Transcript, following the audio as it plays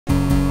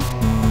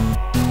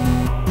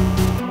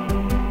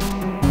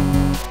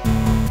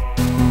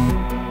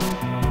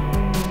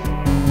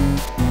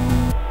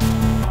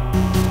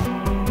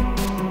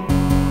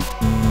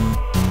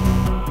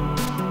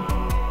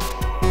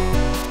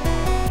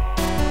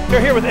We're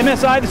here with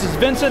MSI. This is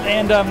Vincent,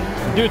 and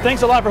dude,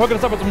 thanks a lot for hooking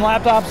us up with some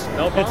laptops.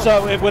 No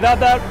problem.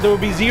 Without that, there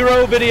would be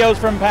zero videos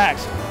from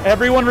PAX.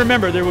 Everyone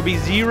remember, there will be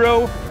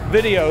zero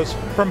videos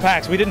from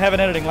PAX. We didn't have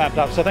an editing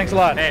laptop, so thanks a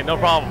lot. Hey, no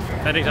problem.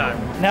 Anytime.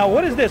 Now,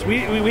 what is this? We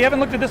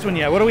haven't looked at this one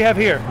yet. What do we have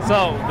here?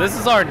 So, this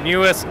is our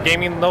newest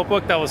gaming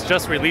notebook that was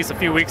just released a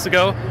few weeks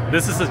ago.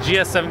 This is the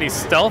GS70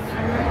 Stealth.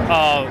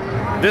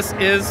 This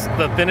is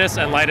the thinnest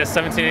and lightest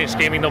 17-inch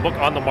gaming notebook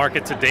on the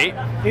market to date.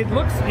 It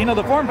looks, you know,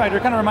 the form factor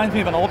kind of reminds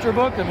me of an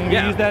Ultrabook. I mean, we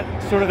use that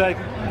sort of like,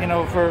 you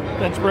know, for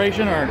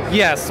inspiration, or?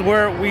 Yes,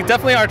 we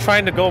definitely are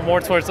trying to go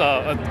more towards,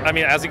 I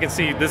mean, as you can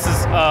see, this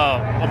is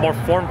a more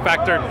form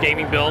factor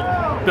gaming built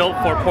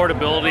for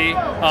portability,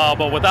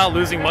 but without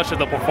losing much of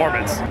the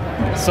performance.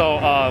 So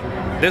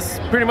this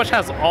pretty much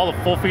has all the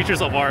full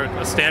features of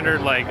our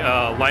standard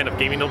line of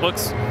gaming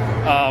notebooks.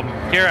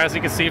 Here, as you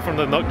can see from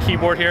the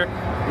keyboard here,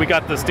 we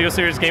got the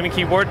SteelSeries gaming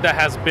keyboard that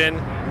has been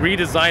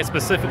redesigned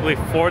specifically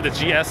for the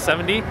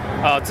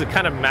GS70 to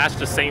kind of match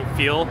the same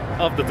feel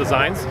of the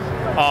designs.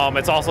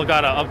 It's also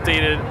got an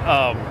updated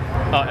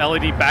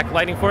LED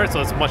backlighting for it,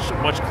 so it's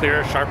much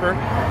clearer, sharper.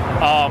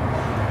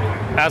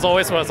 As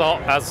always,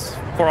 as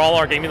for all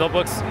our gaming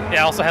notebooks, it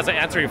also has an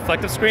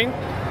anti-reflective screen.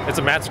 It's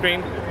a matte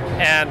screen.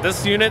 And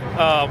this unit,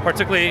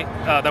 particularly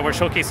that we're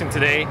showcasing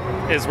today,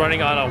 is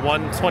running on a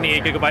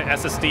 128GB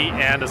SSD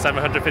and a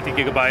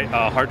 750GB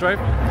hard drive.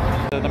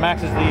 The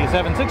Max is the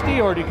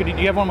 760, or do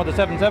you have one with the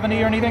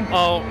 770 or anything?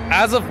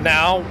 As of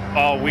now,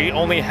 we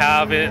only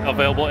have it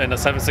available in the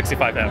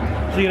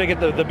 765M. So you gotta get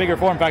the bigger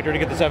form factor to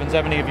get the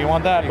 770 if you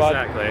want that.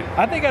 Exactly. But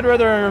I think I'd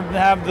rather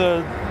have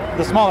the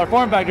smaller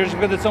form factors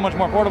because it's so much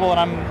more portable, and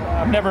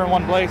I'm never in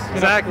one place.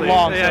 Exactly.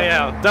 Long,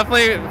 yeah.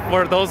 Definitely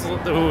for those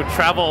who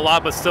travel a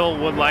lot but still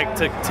would like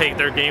to take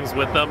their games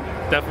with them,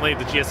 definitely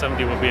the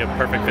GS70 would be a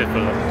perfect fit for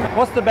them.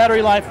 What's the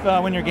battery life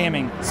when you're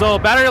gaming? So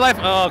battery life,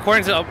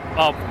 according to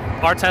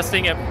our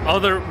testing and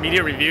other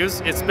media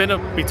reviews, it's been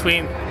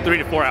between 3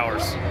 to 4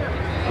 hours.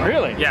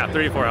 Really? Yeah,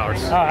 3 to 4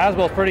 hours.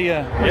 Haswell's pretty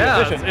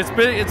efficient.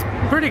 It's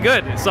pretty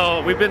good.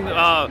 So we've been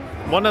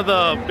one of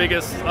the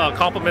biggest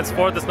compliments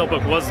for this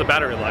notebook was the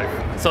battery life.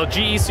 So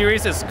GE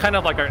series is kind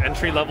of like our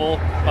entry-level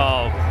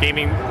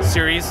gaming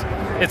series.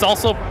 It's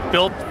also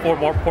built for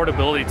more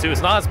portability too.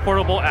 It's not as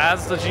portable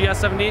as the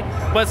GS70,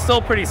 but it's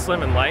still pretty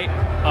slim and light.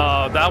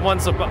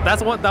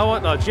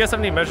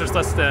 GS70 measures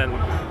less than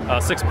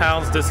 6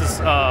 pounds. This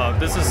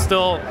is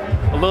still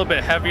a little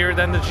bit heavier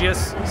than the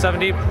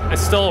GS70.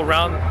 It's still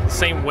around the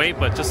same weight,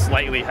 but just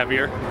slightly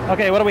heavier.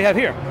 Okay, what do we have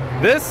here?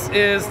 This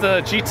is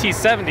the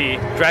GT70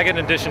 Dragon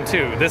Edition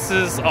 2. This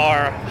is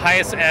our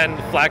highest end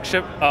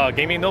flagship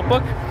gaming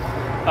notebook.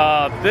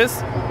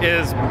 This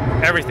is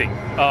everything.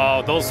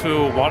 Those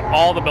who want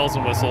all the bells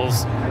and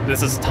whistles,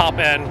 this is top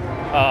end.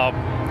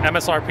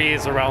 MSRP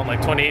is around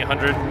like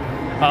 $2,800.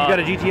 You got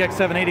a GTX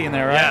 780 in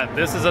there, right? Yeah,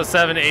 this is a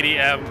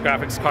 780M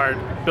graphics card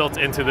built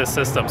into this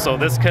system. So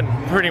this can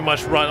pretty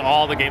much run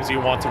all the games you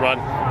want to run,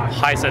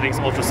 high settings,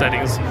 ultra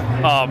settings,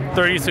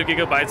 32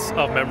 gigabytes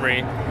of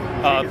memory,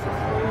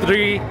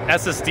 3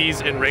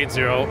 SSDs in RAID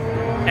 0,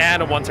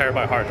 and a 1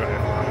 terabyte hard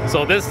drive.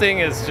 So this thing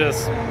is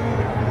just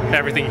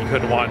everything you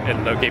could want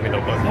in a gaming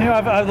notebook. You know,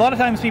 a lot of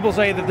times people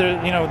say that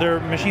their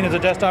machine is a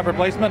desktop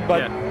replacement,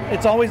 but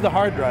it's always the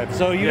hard drive.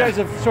 So you guys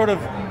have sort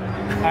of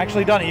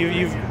actually done it.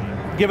 You've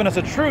given us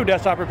a true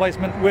desktop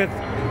replacement with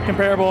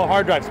comparable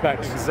hard drive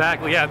specs.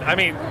 Exactly, yeah. I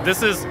mean,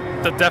 this is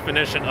the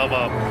definition of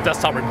a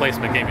desktop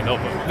replacement gaming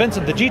notebook.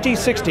 Vincent, the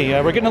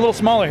GT60, we're getting a little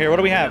smaller here. What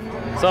do we have?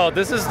 So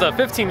this is the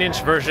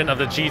 15-inch version of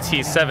the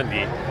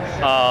GT70.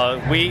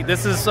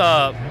 This is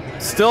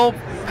still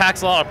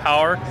packs a lot of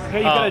power.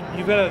 Hey,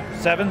 you've got a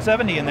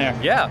 770 in there.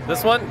 Yeah,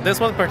 this one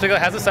particularly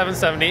has a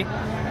 770.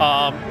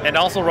 And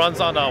also runs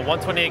on a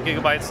 128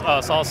 gigabytes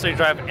solid state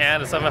drive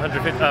and a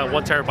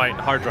 1 terabyte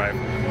hard drive.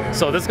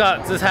 So this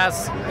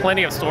has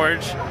plenty of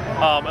storage,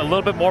 a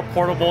little bit more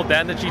portable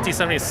than the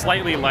GT70,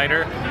 slightly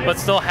lighter, but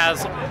still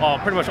has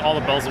pretty much all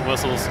the bells and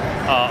whistles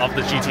of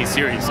the GT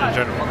series in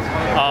general.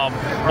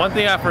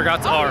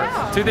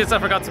 Two things I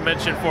forgot to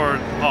mention for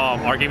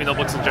our gaming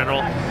notebooks in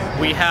general.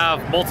 We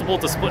have multiple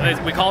displays.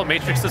 We call it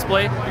matrix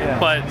display,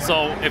 but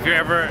so if you're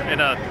ever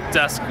in a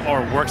desk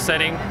or work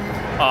setting,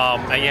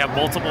 and you have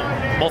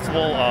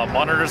multiple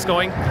monitors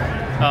going,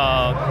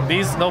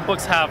 these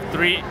notebooks have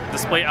 3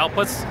 display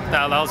outputs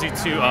that allows you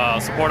to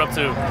support up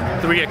to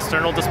 3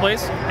 external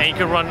displays, and you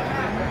can run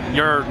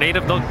your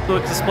native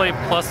notebook display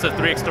plus the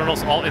 3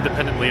 externals all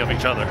independently of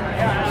each other.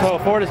 So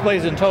 4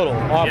 displays in total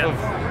off of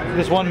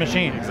this one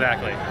machine.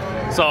 Exactly.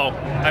 So,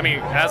 I mean,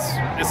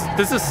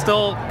 this is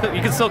still,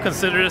 you can still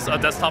consider this a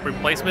desktop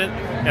replacement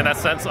in that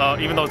sense,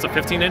 even though it's a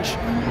 15-inch,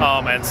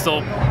 and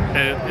still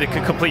it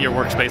can complete your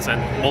workspace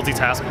and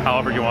multitask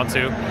however you want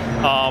to.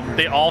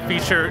 They all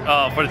feature,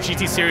 for the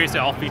GT series, they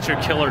all feature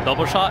killer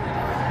double shot.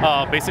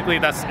 basically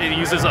it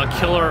uses a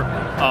killer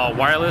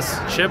wireless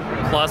chip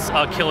plus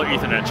a killer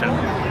Ethernet chip.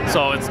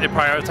 So it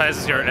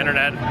prioritizes your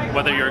internet,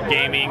 whether you're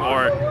gaming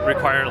or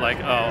require like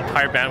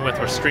higher bandwidth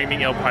or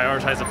streaming, it'll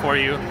prioritize it for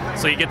you.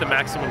 So you get the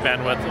maximum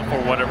bandwidth for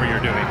whatever you're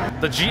doing.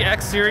 The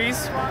GX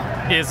series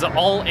is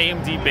all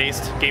AMD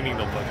based gaming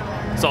notebook.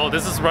 So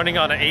this is running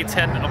on an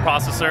A10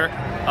 processor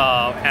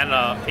and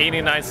a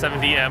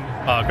 8970M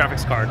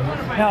graphics card.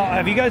 Now,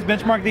 have you guys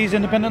benchmarked these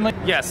independently?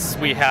 Yes,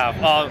 we have.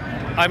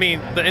 I mean,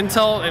 the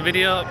Intel,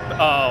 NVIDIA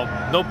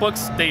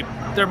notebooks,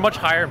 they're much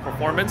higher in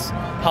performance.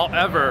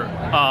 However,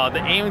 the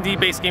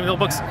AMD-based gaming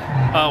notebooks,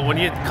 when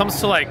it comes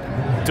to like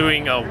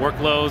doing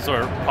workloads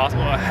or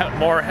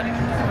more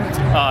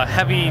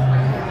heavy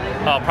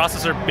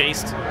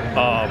processor-based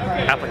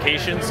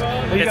applications,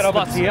 you got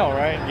OpenCL,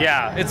 right?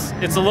 Yeah,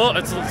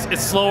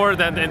 it's slower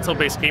than the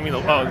Intel-based gaming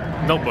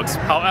notebooks.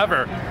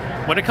 However,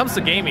 when it comes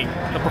to gaming,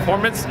 the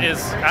performance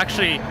is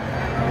actually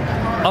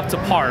up to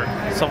par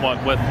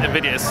somewhat with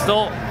NVIDIA. It's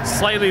still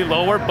slightly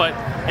lower, but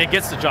it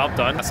gets the job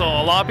done. So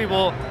a lot of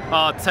people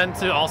tend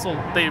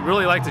to they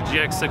really like the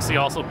GX60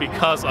 also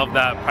because of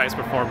that price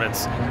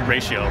performance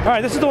ratio. All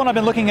right, this is the one I've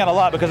been looking at a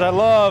lot because I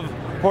love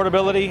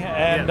portability,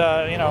 and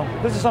you know,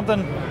 this is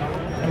something,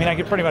 I mean, I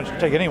could pretty much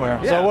take it anywhere.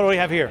 Yeah. So what do we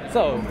have here?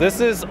 So this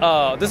is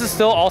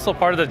still also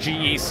part of the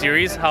GE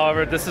series.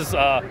 However, this is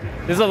a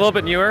little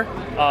bit newer.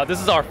 This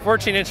is our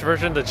 14-inch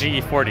version, the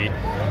GE40.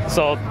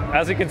 So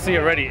as you can see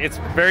already, it's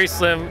very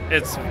slim,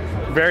 it's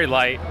very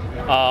light,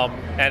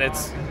 and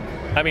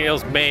it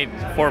was made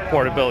for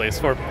portability. It's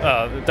for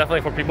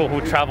definitely for people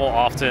who travel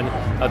often,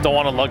 don't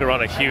want to lug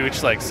around a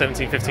huge like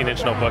 17,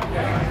 15-inch notebook.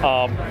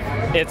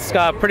 It's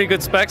got pretty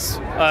good specs.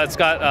 It's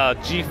got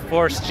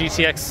GeForce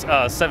GTX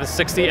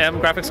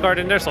 760M graphics card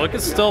in there, so it can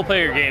still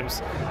play your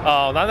games.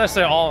 Not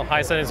necessarily all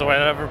high settings or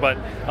whatever, but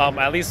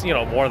at least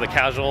more of the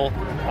casual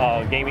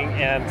gaming.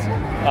 And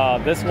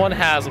this one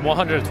has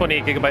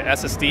 128 gigabyte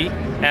SSD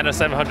and a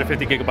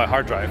 750 gigabyte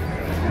hard drive.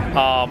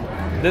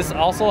 This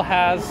also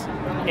has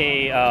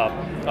a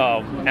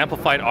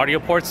amplified audio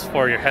ports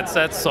for your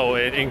headsets, so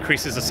it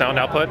increases the sound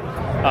output.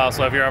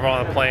 So if you're ever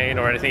on a plane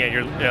or anything, and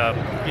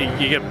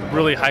you get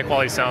really high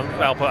quality sound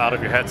output out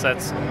of your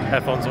headsets,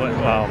 headphones,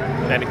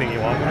 anything you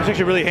want. It's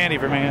actually really handy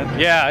for me.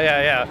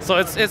 Yeah. So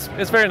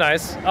it's very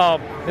nice.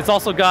 It's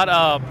also got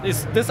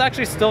this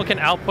actually still can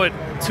output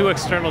 2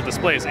 external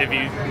displays if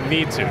you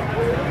need to.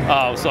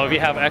 So if you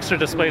have extra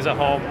displays at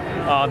home,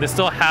 this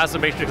still has the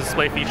matrix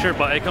display feature,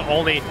 but it can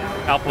only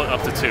output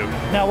up to 2.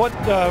 Now, what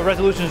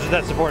resolutions does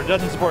that support? It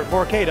doesn't support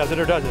 4K, does it,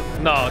 or does it?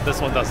 No, this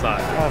one does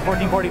not.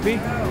 1440p?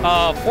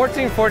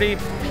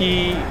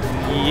 1440p,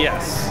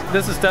 yes.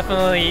 This is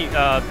definitely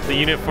the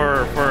unit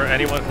for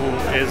anyone who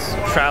is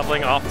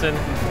traveling often.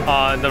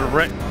 The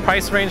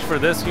price range for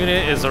this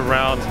unit is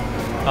around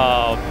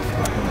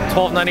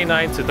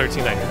 $1299 to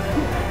 $1399.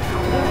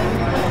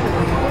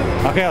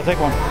 Okay, I'll take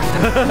one.